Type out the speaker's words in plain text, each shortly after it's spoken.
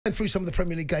Through some of the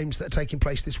Premier League games that are taking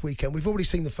place this weekend. We've already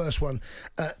seen the first one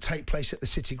take place at the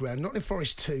City Ground. Nottingham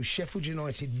Forest 2, Sheffield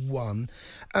United 1.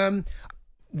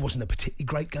 Wasn't a particularly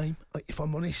great game, if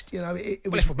I'm honest. You know, it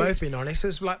was. Well, if we're both being honest,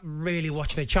 it's like really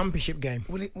watching a championship game.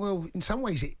 Well, in some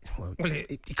ways, it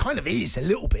kind of is a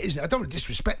little bit, isn't it? I don't want to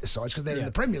disrespect the sides because they're in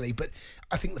the Premier League, but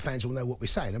I think the fans will know what we're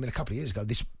saying. I mean, a couple of years ago,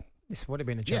 this would have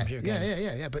been a championship game.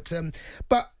 Yeah.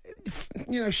 But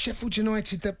you know, Sheffield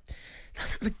United,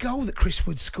 the goal that Chris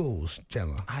Wood scores,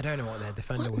 Gemma. I don't know what their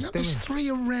defender was doing. There's three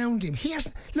around him. He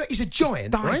hasn't. Look, he's a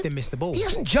giant, right? And missed the ball. He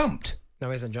hasn't jumped. No,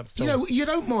 he hasn't jumped at all. You know, you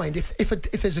don't mind if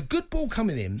there's a good ball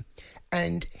coming in,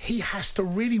 and he has to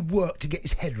really work to get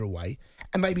his header away,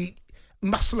 and maybe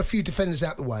muscle a few defenders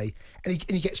out the way, and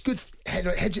he gets good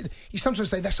heads. You sometimes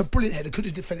say that's a brilliant header. Could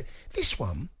have defended this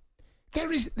one.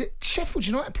 There is the Sheffield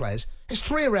United players. There's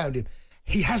three around him.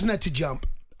 He hasn't had to jump.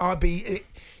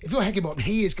 If you're Heckingbottom,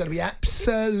 he is going to be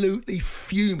absolutely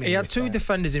fuming. He had two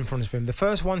defenders in front of him. The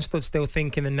first one stood still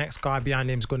thinking the next guy behind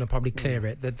him is going to probably clear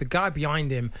it. The guy behind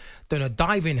him done a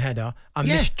diving header and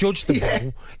misjudged the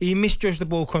ball. He misjudged the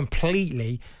ball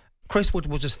completely. Chris Wood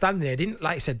was just standing there, didn't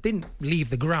leave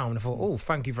the ground. I thought, oh,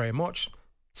 thank you very much.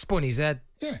 Spun his head.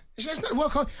 Yeah.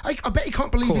 I bet he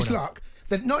can't believe his luck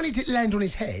that not only did it land on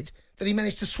his head, that he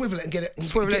managed to swivel it and get it.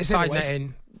 Swivel it side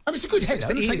netting. I mean, it's a good header.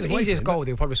 It's the easiest goal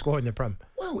they'll probably score in the Prem.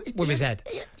 Well, with his head.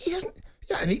 He hasn't.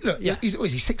 Yeah, and he's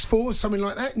 6'4", something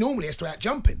like that. Normally, he has to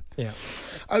out-jump him. Yeah.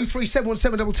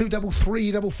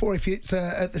 03717223344 if it's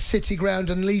at the City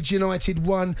Ground, and Leeds United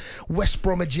 1, West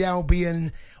Bromwich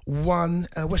Albion 1.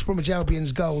 West Bromwich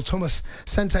Albion's goal, Thomas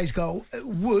Sante's goal,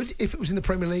 would, if it was in the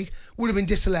Premier League, would have been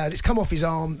disallowed. It's come off his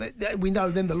arm. We know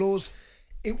then the laws.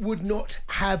 It would not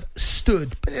have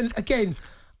stood. But again,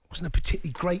 wasn't a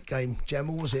particularly great game,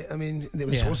 Gemma, was it? I mean,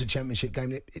 this was a championship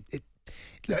game.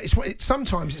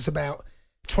 Sometimes it's about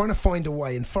trying to find a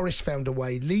way, and Forest found a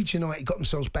way. Leeds United got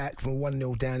themselves back from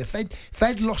 1-0 down. If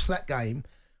they'd lost that game,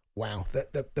 wow,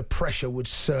 the pressure would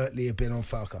certainly have been on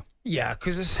Farker. Yeah,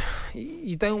 because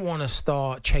you don't want to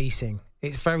start chasing.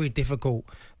 It's very difficult.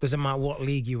 The matter what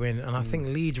league you're in. And I think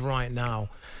Leeds right now,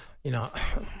 you know,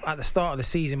 at the start of the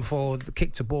season before the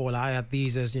kick to ball, I had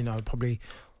these as, you know, probably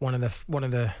one of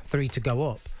the three to go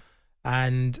up,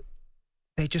 and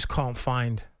they just can't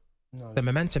find the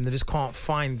momentum. They just can't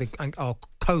find or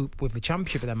cope with the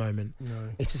championship at the moment. No.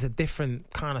 It's just a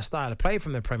different kind of style of play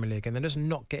from the Premier League, and they're just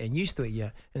not getting used to it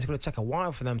yet. And it's going to take a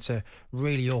while for them to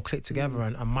really all click together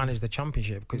and manage the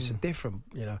championship, because it's a different,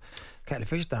 you know, kettle of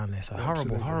fish down there. So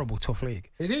horrible, tough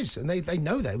league. It is, and they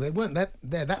know that. They weren't there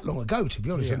that long ago, to be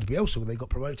honest, and to be also when they got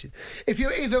promoted. If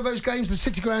you're either of those games, the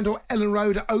City Ground or Ellen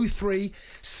Road at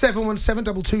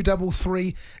 03717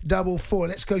 223344.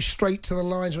 Let's go straight to the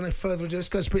lines. With no further ado, let's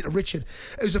go speak to Richard,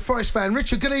 who's a Forest fan.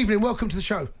 Richard, good evening. Welcome to the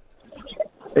show.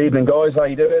 Evening, guys. How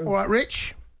you doing? All right,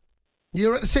 Rich.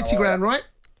 You're at the City Ground, right?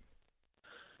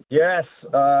 Yes.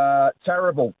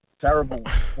 Terrible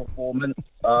performance.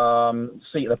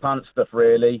 Seat of the pants stuff,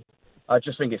 really. I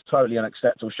just think it's totally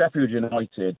unacceptable. Sheffield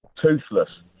United, toothless.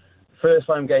 First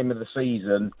home game of the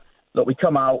season. Look, we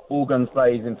come out, all guns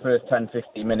blazing, first 10,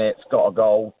 15 minutes, got a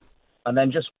goal, and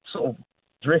then just sort of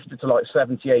drifted to like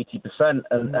 70, 80%,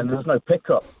 and there was no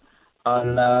pickup.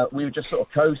 And we were just sort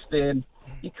of coasting.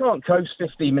 You can't coast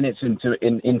 15 minutes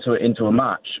into a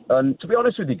match. And to be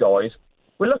honest with you guys,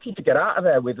 we're lucky to get out of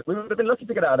there we would have been lucky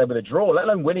to get out of there with a draw, let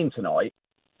alone winning tonight.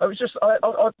 I was just,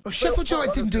 Sheffield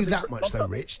United didn't do that much though,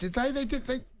 Rich, did they?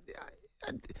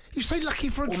 You say lucky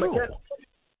for a draw.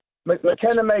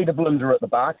 McKenna made a blunder at the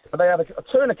back, but they had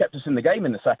Turner kept us in the game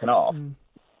in the second half.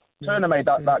 Turner made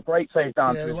that great save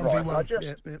down to his right.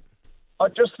 I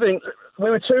just think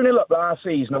we were 2-0 up last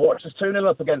season. I watched us 2-0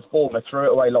 up against Bournemouth, threw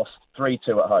it away, lost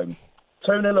 3-2 at home.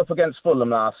 2-0 up against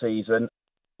Fulham last season,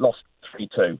 lost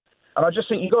 3-2. And I just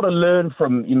think you've got to learn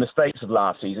from your mistakes of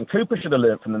last season. Cooper should have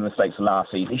learned from the mistakes of last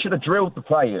season. He should have drilled the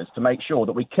players to make sure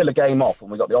that we kill a game off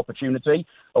when we got the opportunity.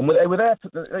 And they were there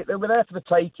for the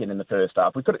taking in the first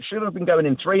half. We should have been going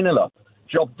in 3-0 up.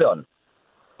 Job done.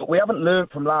 But we haven't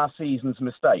learned from last season's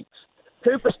mistakes.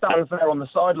 Cooper stands there on the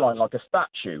sideline like a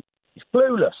statue. He's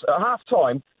clueless. At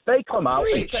half-time, they come out,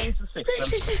 they change the system.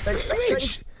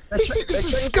 This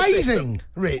is scathing,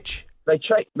 Rich. They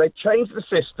changed the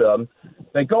system.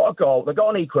 They got a goal. They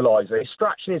got an equaliser. He's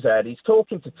scratching his head. He's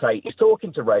talking to Tate. He's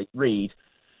talking to Reed.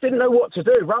 Didn't know what to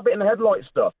do. Rabbit in the headlight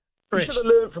stuff. He should have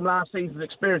learned from last season's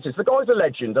experiences. The guy's a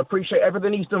legend. I appreciate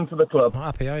everything he's done for the club. How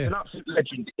happy are you? He's an absolute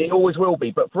legend. He always will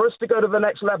be. But for us to go to the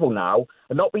next level now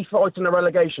and not be fighting a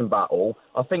relegation battle,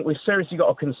 I think we've seriously got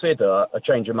to consider a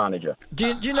change of manager.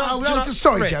 Do you know?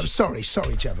 Sorry,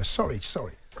 Jabba.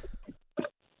 Sorry.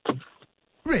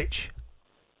 Rich,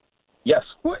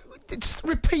 What?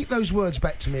 Repeat those words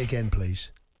back to me again,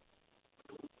 please.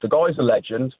 The guy's a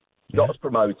legend. He got us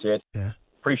promoted. Yeah.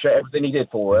 Appreciate everything he did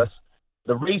for us.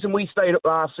 The reason we stayed up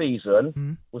last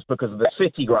season was because of the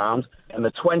City ground and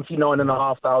the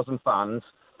 29,500 fans.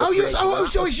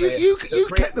 You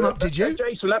kept them up, did you?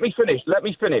 Jason, let me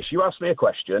finish. You asked me a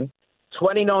question.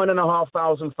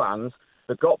 29,500 fans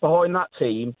that got behind that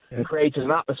team and created an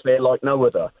atmosphere like no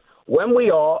other. When we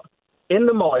are in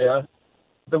the mire,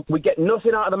 we get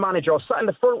nothing out of the manager. I was sat in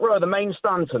the front row of the main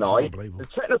stand tonight. The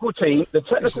technical team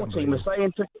was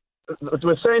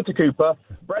saying to Cooper,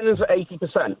 Brennan's at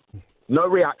 80%. No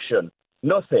reaction.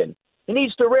 Nothing. He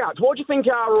needs to react. What do you think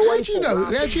our away?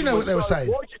 How do you know what they were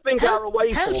saying? What do you think our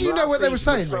away? How do you know what they were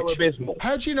saying, Rich?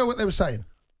 How do you know what they were saying?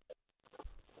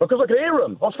 Because I could hear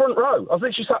them. I was front row. I was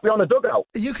literally sat behind the dugout.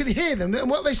 You could hear them. And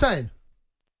what are they saying?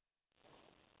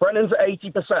 Brennan's at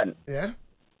 80%. Yeah.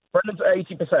 Brennan's at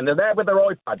 80%. They're there with their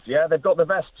iPads, yeah? They've got the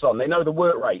vests on. They know the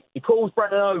work rate. He calls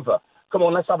Brennan over. Come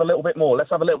on, let's have a little bit more. Let's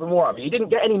have a little bit more of it. He didn't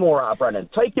get any more out of Brennan.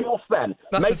 Take him off then.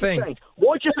 That's the thing.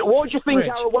 Why do you think Rich.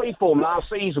 our away form last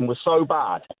season was so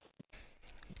bad?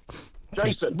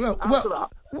 Jason, answer that.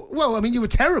 Well, I mean, you were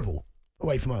terrible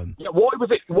away from home. Yeah, why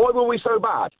were we so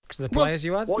bad? Because of the players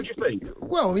you had? What do you think?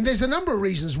 Well, I mean, there's a number of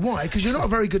reasons why, because you're not a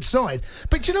very good side.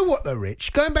 But do you know what, though,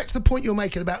 Rich? Going back to the point you're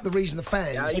making about the reason the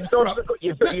fans... Yeah, you've dodged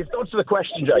the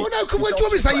question, Jason. Well, no, what do you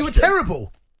want me to say? You were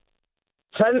terrible.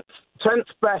 10th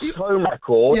best home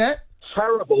record. Yeah.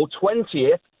 Terrible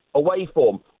 20th away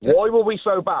form. Why were we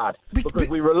so bad? Because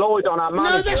we relied on our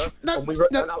manager. That was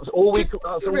all we could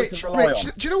rely on.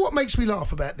 Do you know what makes me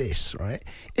laugh about this, right?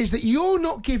 Is that you're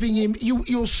not giving him...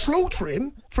 You'll slaughter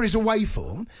him for his away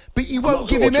form, but you won't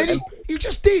give him any... You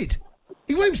just did.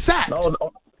 You want him sacked.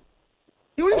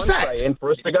 You want him sacked. I'm saying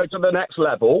for us to go to the next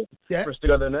level,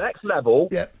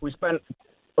 we spent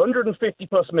 150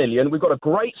 plus million. We've got a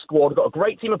great squad. We've got a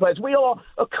great team of players. We are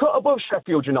a cut above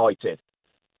Sheffield United.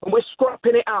 And we're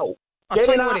scrapping it out. I'll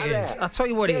tell you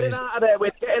what it is. Getting out of there.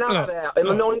 We're getting out of there in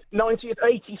the 90th,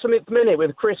 80th minute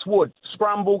with Chris Wood,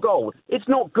 scramble goal. It's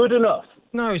not good enough.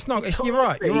 No, it's not. You're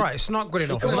right. It's not good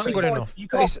enough. It's not good enough.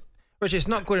 Rich, it's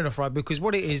not good enough, right? Because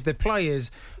what it is, the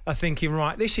players are thinking,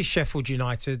 right, this is Sheffield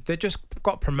United. They just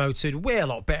got promoted. We're a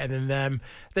lot better than them.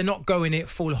 They're not going it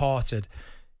full-hearted.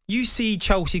 You see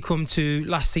Chelsea come to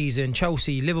last season,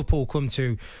 Liverpool come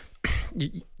to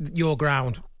your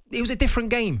ground. It was a different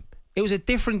game. It was a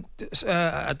different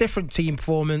team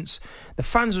performance. The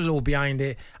fans was all behind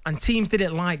it, and teams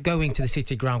didn't like going to the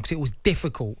City ground because it was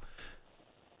difficult.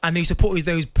 And they supported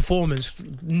those performances,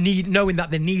 knowing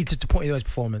that they needed to put in those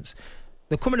performances.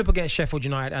 They're coming up against Sheffield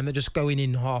United, and they're just going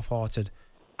in half-hearted,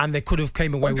 and they could have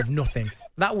came away with nothing.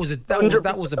 That was a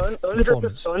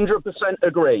performance. 100%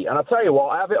 agree. And I tell you what,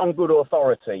 I have it on good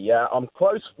authority. Yeah, I'm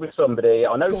close with somebody.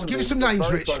 I know. Go on, give me some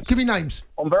names, Rich. Give me names.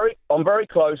 I'm very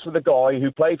close with a guy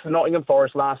who played for Nottingham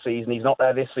Forest last season. He's not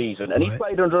there this season, and he's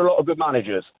played under a lot of good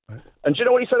managers. Right. And do you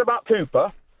know what he said about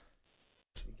Cooper?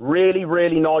 Really,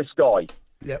 really nice guy.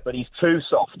 Yep. But he's too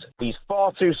soft. He's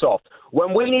far too soft.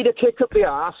 When we need a kick up the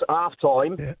arse at half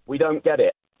time, we don't get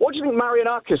it. What do you think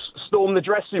Marianakis stormed the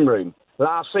dressing room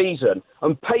last season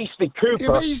and pasted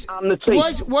Cooper and the team?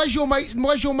 Why is your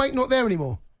mate not there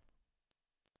anymore?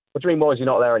 What do you mean, why is he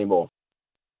not there anymore?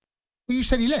 Well, you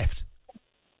said he left.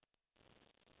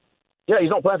 Yeah, he's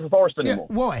not playing for Forest anymore.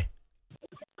 Yeah, why?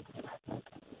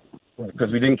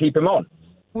 Because we didn't keep him on.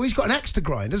 Well, he's got an axe to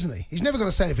grind, doesn't he? He's never going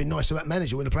to say anything nice about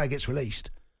manager when the player gets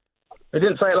released. He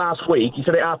didn't say it last week. He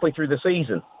said it halfway through the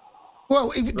season.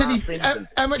 Well,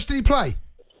 how much did he play?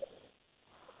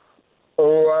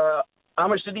 How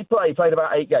much did he play? He played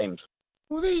about 8 games.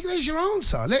 Well, there's your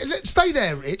answer. Stay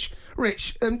there, Rich.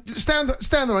 Stay on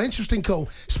the line. Interesting call.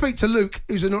 Speak to Luke,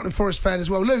 who's a Nottingham Forest fan as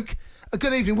well. Luke,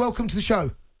 good evening. Welcome to the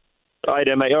show. How you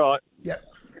doing, mate? You all right? Yeah.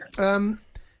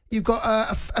 You've got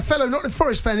a fellow Nottingham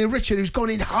Forest fan here, Richard, who's gone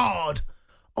in hard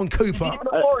on Cooper. He's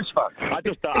a Forest fan.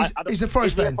 He's a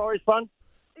Forest fan. Is he a Forest fan?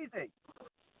 Is he?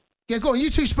 Yeah, go on. You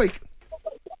two speak.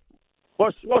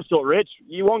 What's up, Rich?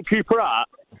 You want Cooper out?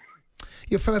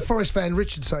 Your fellow Forest fan,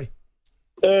 Richard, say.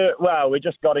 Well, we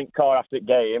just got in car after the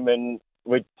game, and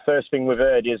first thing we've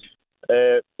heard is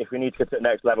if we need to get to the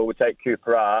next level, we take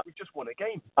Cooper out. We just won a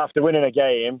game. After winning a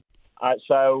game,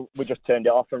 so we just turned it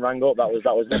off and rang up. That was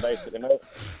the basically, mate.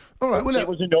 All right, well, it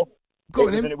was enough.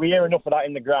 We hear enough of that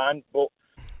in the ground, but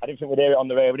I didn't think we'd hear it on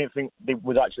the radio. We didn't think it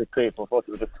was actually Cooper. I thought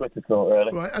it was a Twitter talk,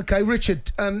 really. Right, okay,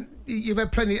 Richard, you've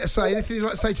had plenty to say. Anything you'd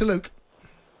like to say to Luke?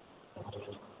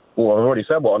 Well, I've already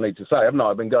said what I need to say, haven't I?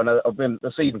 I've been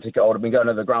the season ticket holder. I've been going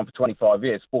to the ground for 25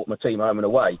 years, supporting my team home and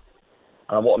away.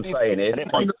 And what I'm saying is,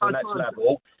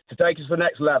 to take us to the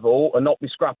next level and not be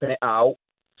scrapping it out,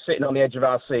 sitting on the edge of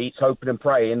our seats, hoping and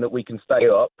praying that we can stay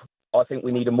up. I think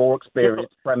we need a more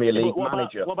experienced Premier League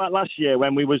manager. What about last year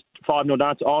when we was 5-0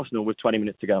 down to Arsenal with 20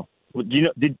 minutes to go? Do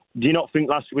you not think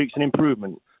last week's an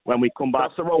improvement when we come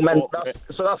back? That's the wrong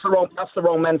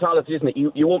mentality, isn't it?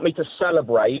 You want me to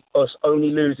celebrate us only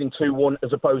losing 2-1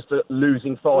 as opposed to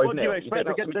losing 5-0? What do you expect?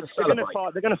 They're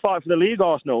going to fight for the league,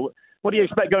 Arsenal. What do you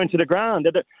expect going to the ground?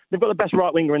 They've got the best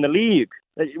right winger in the league.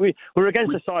 We're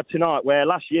against a side tonight where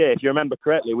last year, if you remember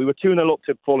correctly, we were 2-0 up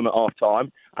to Fulham at half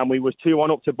time and we was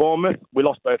 2-1 up to Bournemouth. We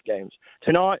lost both games.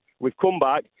 Tonight, we've come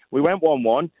back. We went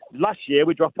 1-1. Last year,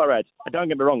 we dropped our heads. And don't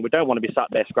get me wrong, we don't want to be sat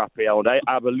there scrappy all day.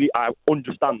 I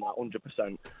understand that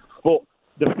 100%. But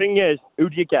the thing is, who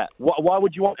do you get? Why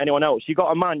would you want anyone else? You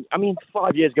got a man.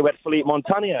 5 years ago, we had Philippe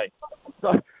Montagnier.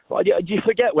 So, do you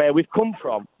forget where we've come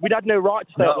from? We'd had no right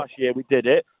to stay up last year. We did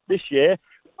it. This year,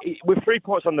 we're 3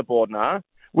 points on the board now.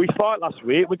 We fight last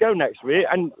week. We go next week.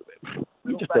 And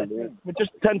we're just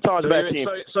 10 times a better team.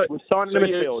 We're signing the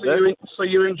midfielder. So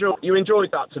you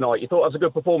enjoyed that tonight? You thought that was a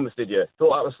good performance, did you?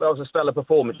 Thought that was a stellar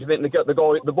performance? You think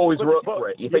the boys were up for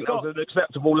it? You think that was an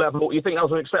acceptable level? You think that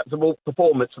was an acceptable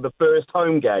performance for the first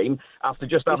home game after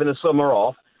just having a summer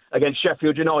off against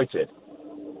Sheffield United?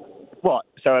 What?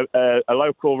 So a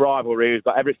local rivalry who's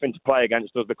got everything to play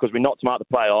against us because we knocked them out of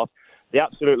the playoff. They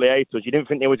absolutely hate us. You didn't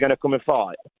think they was going to come and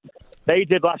fight? They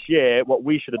did last year what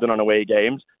we should have done on away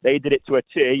games. They did it to a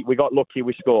T. We got lucky.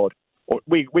 We scored.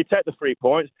 We take the 3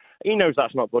 points. He knows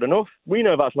that's not good enough. We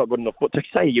know that's not good enough. But to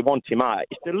say you want him out,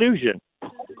 it's delusion.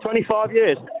 25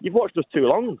 years. You've watched us too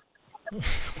long.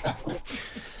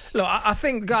 Look, I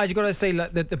think, guys, you've got to say,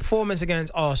 like, the performance against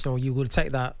Arsenal, you would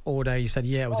take that all day. You said,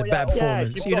 it was a better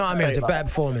performance. You know what I mean? It's a better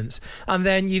performance. And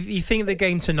then you think the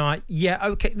game tonight,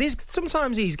 okay.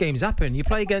 Sometimes these games happen. You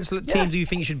play against teams who you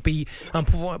think you should be and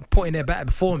put in a better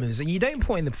performance. And you don't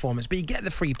put in the performance, but you get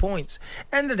the 3 points.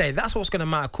 End of the day, that's what's going to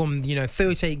matter come,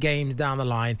 38 games down the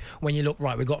line when you look,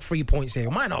 right, we've got 3 points here.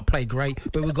 We might not play great,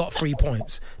 but we've got 3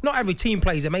 points. Not every team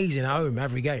plays amazing at home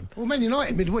every game. Well, Man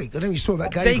United midweek, I don't know if you saw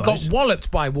that game, They got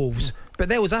walloped by Wolves, but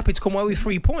they was happy to come away with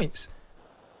 3 points.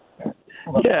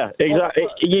 Yeah, exactly.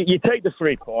 You take the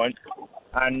 3 points,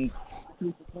 and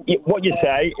what you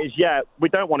say is, we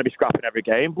don't want to be scrapping every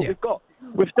game, but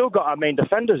we've still got our main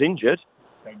defenders injured.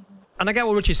 And I get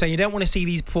what Richard's saying. You don't want to see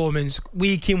these performances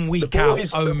week in, week out, at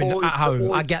home. You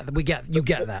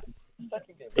get that.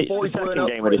 The boys weren't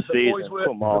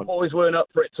up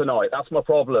for it tonight. That's my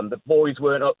problem. The boys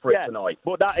weren't up for it tonight.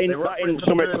 But that ain't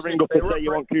something to ring up and say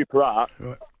you want Cooper out.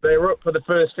 They were up for the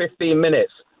first 15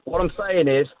 minutes. What I'm saying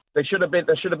is there should have been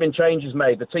changes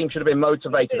made. The team should have been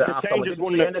motivated at halftime.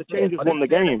 The changes won the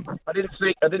game. I didn't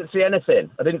see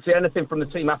anything. I didn't see anything from the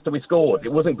team after we scored.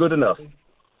 It wasn't good enough.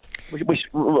 But we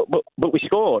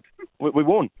scored. We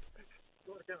won.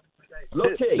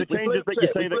 Lucky. The changes that you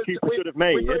say that Cooper should have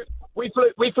made. We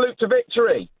flew to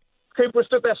victory. Cooper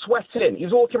stood there sweating. He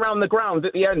was walking around the ground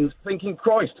at the end thinking,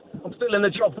 Christ, I'm still in the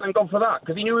job, thank God for that.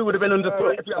 Because he knew we would have been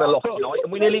underfoot if we had a loss tonight,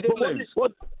 and we nearly did lose.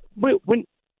 We're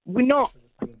not.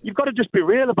 You've got to just be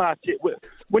real about it.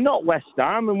 We're not West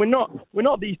Ham, and we're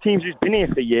not these teams who's been here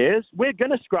for years. We're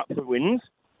going to scrap for wins,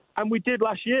 and we did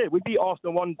last year. We beat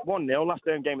Arsenal 1-0 last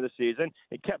home game of the season.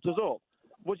 It kept us up.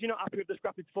 Was you not happy with the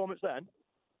scrappy performance then?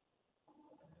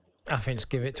 I think just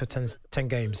give it to 10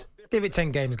 games. Give it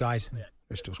 10 games, guys.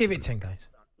 Give it 10 games.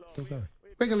 Still going.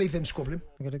 We're going to leave them squabbling.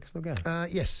 We're going to still go.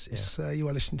 Yes. You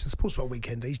are listening to the Sports Bar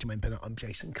Weekend. He's Jermaine Bennett. I'm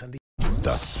Jason Cundy.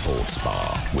 The Sports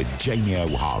Bar with Jamie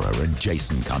O'Hara and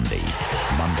Jason Cundy.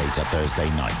 Monday to Thursday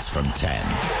nights from 10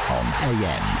 on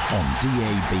AM, on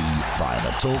DAB, via the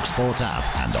talkSPORT app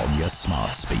and on your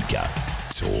smart speaker.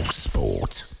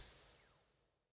 talkSPORT.